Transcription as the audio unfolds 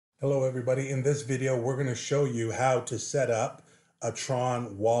Hello everybody. In this video, we're going to show you how to set up a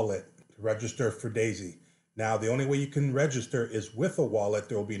Tron wallet to register for Daisy. Now, the only way you can register is with a wallet.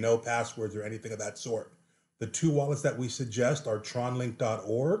 There will be no passwords or anything of that sort. The two wallets that we suggest are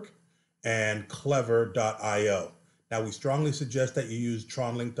tronlink.org and clever.io. Now, we strongly suggest that you use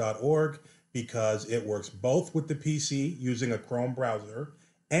tronlink.org because it works both with the PC using a Chrome browser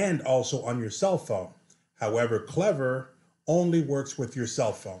and also on your cell phone. However, Clever only works with your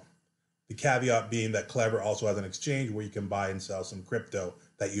cell phone. The caveat being that Clever also has an exchange where you can buy and sell some crypto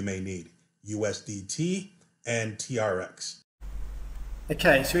that you may need, USDT and TRX.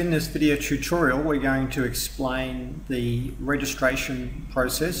 Okay, so in this video tutorial, we're going to explain the registration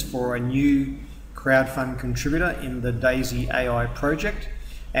process for a new crowdfund contributor in the Daisy AI project,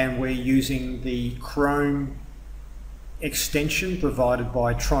 and we're using the Chrome extension provided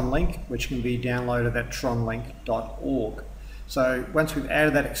by tronlink, which can be downloaded at tronlink.org. So once we've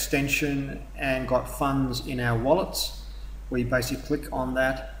added that extension and got funds in our wallets, we basically click on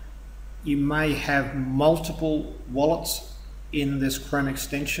that. You may have multiple wallets in this Chrome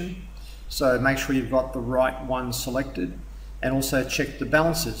extension, so make sure you've got the right one selected, and also check the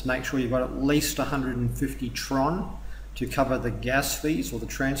balances. Make sure you've got at least 150 Tron to cover the gas fees or the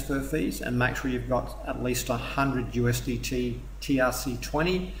transfer fees, and make sure you've got at least 100 USDT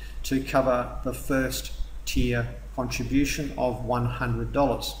TRC20 to cover the first tier contribution of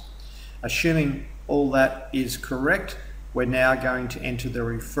 $100. Assuming all that is correct, we're now going to enter the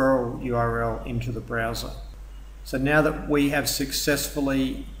referral URL into the browser. So now that we have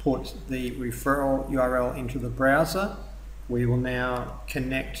successfully put the referral URL into the browser, we will now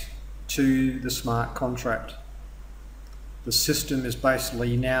connect to the smart contract. The system is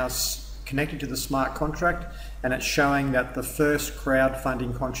basically now connected to the smart contract, and it's showing that the first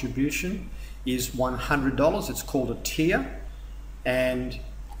crowdfunding contribution is $100. It's called a tier, and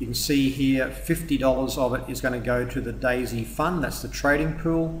you can see here $50 of it is going to go to the Daisy fund, that's the trading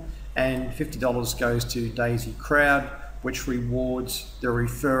pool, and $50 goes to Daisy Crowd, which rewards the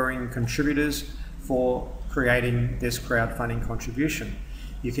referring contributors for creating this crowdfunding contribution.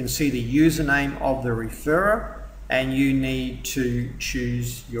 You can see the username of the referrer, and you need to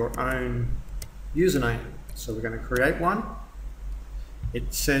choose your own username. So we're going to create one.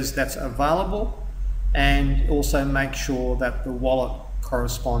 It says that's available, and also make sure that the wallet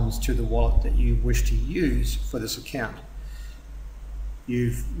corresponds to the wallet that you wish to use for this account.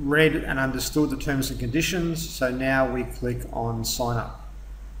 You've read and understood the terms and conditions, so now we click on sign up.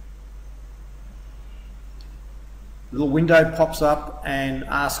 A little window pops up and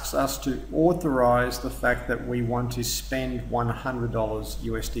asks us to authorize the fact that we want to spend $100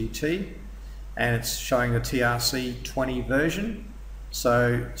 USDT, and it's showing the TRC20 version.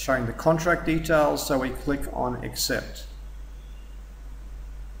 So showing the contract details, so we click on accept.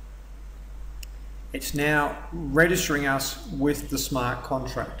 It's now registering us with the smart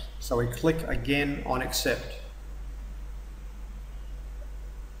contract. So we click again on accept.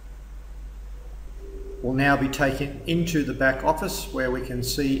 We'll now be taken into the back office where we can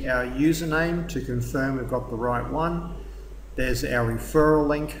see our username to confirm we've got the right one. There's our referral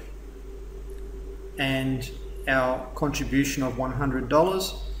link and our contribution of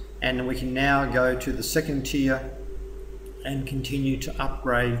 $100, and we can now go to the second tier and continue to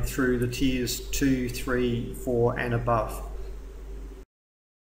upgrade through the tiers 2, 3, 4 and above.